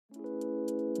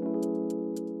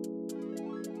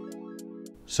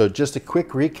So just a quick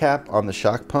recap on the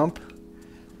shock pump.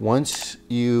 Once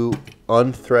you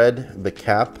unthread the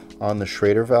cap on the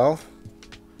Schrader valve,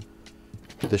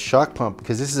 the shock pump,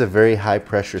 because this is a very high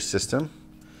pressure system,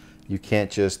 you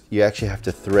actually have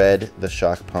to thread the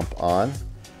shock pump on.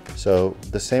 So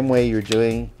the same way you're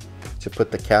doing to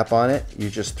put the cap on it, you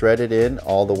just thread it in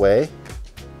all the way,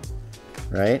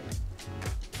 right?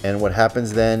 And what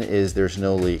happens then is there's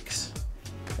no leaks.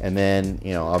 And then,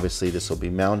 you know, obviously this will be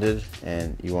mounted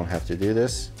and you won't have to do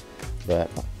this, but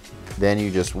then you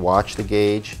just watch the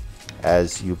gauge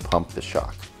as you pump the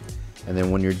shock. And then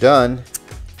when you're done,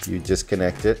 you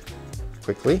disconnect it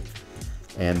quickly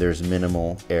and there's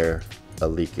minimal air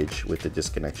leakage with the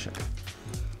disconnection.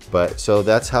 But so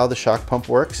that's how the shock pump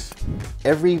works.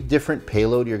 Every different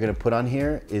payload you're gonna put on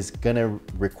here is gonna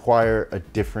require a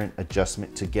different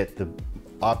adjustment to get the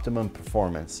optimum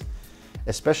performance,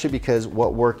 especially because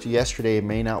what worked yesterday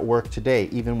may not work today,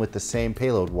 even with the same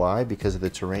payload. Why? Because of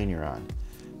the terrain you're on.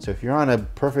 So if you're on a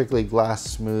perfectly glass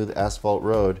smooth asphalt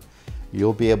road,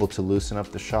 you'll be able to loosen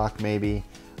up the shock maybe.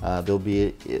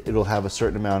 It'll have a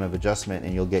certain amount of adjustment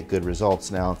and you'll get good results.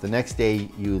 Now, if the next day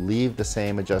you leave the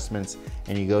same adjustments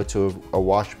and you go to a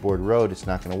washboard road, it's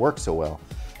not gonna work so well.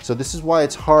 So this is why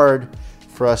it's hard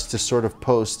for us to sort of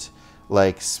post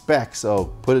like specs.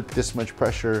 Oh, put it this much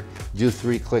pressure, do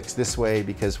 3 clicks this way,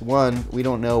 because one, we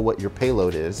don't know what your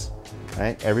payload is,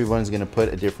 right? Everyone's gonna put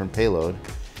a different payload.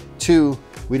 2,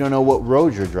 we don't know what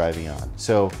road you're driving on.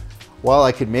 So while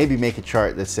I could maybe make a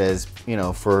chart that says, you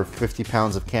know, for 50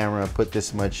 pounds of camera, put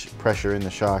this much pressure in the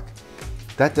shock,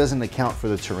 that doesn't account for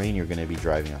the terrain you're gonna be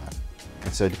driving on.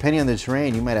 And so depending on the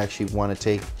terrain, you might actually wanna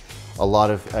take a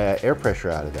lot of air pressure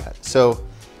out of that. So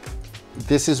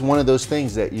this is one of those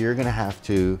things that you're gonna have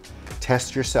to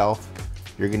test yourself.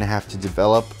 You're gonna have to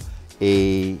develop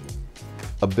a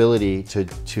ability to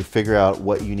figure out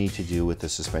what you need to do with the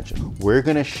suspension. We're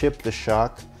gonna ship the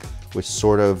shock with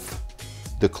sort of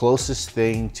the closest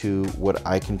thing to what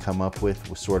I can come up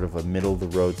with sort of a middle of the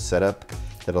road setup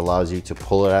that allows you to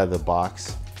pull it out of the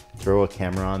box, throw a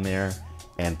camera on there,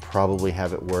 and probably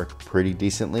have it work pretty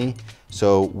decently.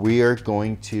 So we are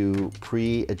going to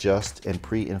pre-adjust and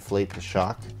pre-inflate the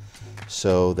shock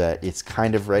so that it's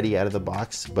kind of ready out of the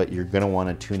box, but you're gonna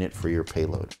wanna tune it for your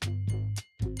payload.